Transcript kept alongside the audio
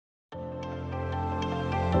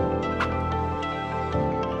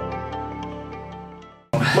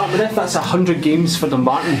Martin McNiff, that's 100 games for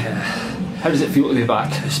Dumbarton. How does it feel to be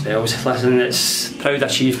back? It spells. Listen, it's a proud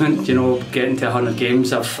achievement, you know, getting to 100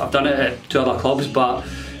 games. I've done it at 2 other clubs, but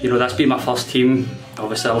you know, that's been my first team.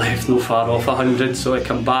 Obviously I left no far off 100, so to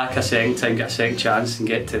come back a second time, get a second chance and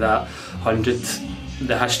get to that 100,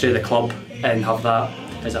 the history of the club, and have that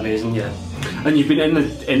is amazing, yeah. And you've been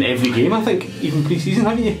in every game, I think, even pre-season,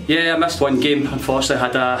 haven't you? Yeah, I missed one game. Unfortunately, I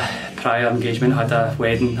had a prior engagement, I had a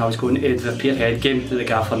wedding. I was going to the Peterhead game that the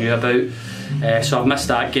gaffer knew about, so I've missed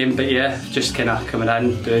that game. But yeah, just kind of coming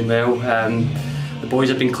in, doing well. The boys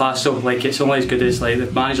have been class, so like it's only as good as like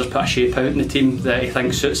the manager's put a shape out in the team that he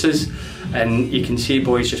thinks suits us, and you can see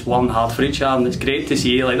boys just working hard for each other, and it's great to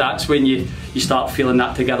see. Like that's when you start feeling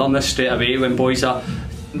that togetherness straight away, when boys are.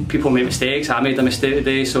 People make mistakes. I made a mistake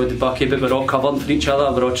today, so did Bucky, but we're all covering for each other.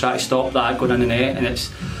 We're all trying to stop that going in the net, and it's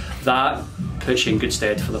that puts you in good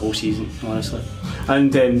stead for the whole season, honestly.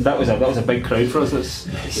 And that was a big crowd for us.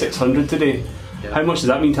 It's 600 today. Yeah. How much does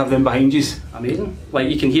that mean to have them behind you? Amazing. Like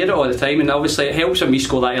you can hear it all the time, and obviously it helps when we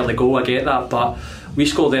score that early goal. I get that, but we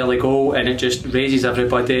score the early goal and it just raises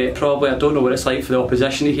everybody. Probably, I don't know what it's like for the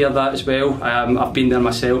opposition to hear that as well. I've been there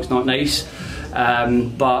myself. It's not nice.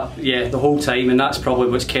 But yeah, the whole time, and that's probably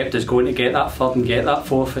what's kept us going to get that third and get that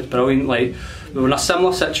fourth. It's brilliant. Like we were in a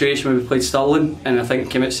similar situation when we played Stirling, and I think it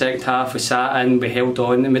came out second half, we sat in, we held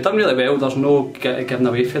on, and we done really well. There's no giving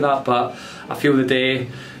away for that, but I feel the day,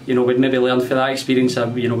 you know, we'd maybe learned from that experience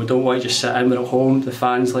of, you know, we don't want to just sit in, we're at home, the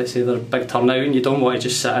fans, let's say they're a big turnout, and you don't want to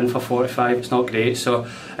just sit in for 45, it's not great. So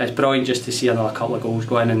it's brilliant just to see another couple of goals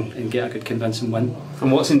go in and get a good convincing win.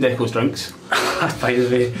 And what's in Deco's drinks? By the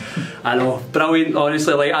way, I know, brilliant,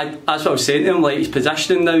 honestly. Like that's what I was saying to him, like his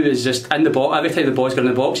positioning now is just in the box. Every time the ball's going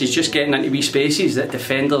in the box, he's just getting into wee spaces that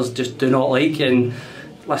defenders just do not like. And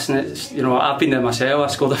listen, it's, you know, I've been there myself.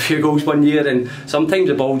 I scored a few goals one year, and sometimes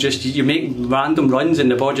the ball just, you make random runs and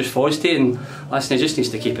the ball just falls to you, and listen, he just needs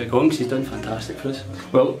to keep it going because he's done fantastic for us.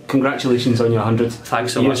 Well, congratulations on your 100.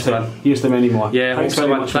 Thanks so much, man. Here's to many more. Yeah, thanks so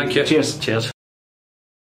much. Thank you. Cheers. Cheers.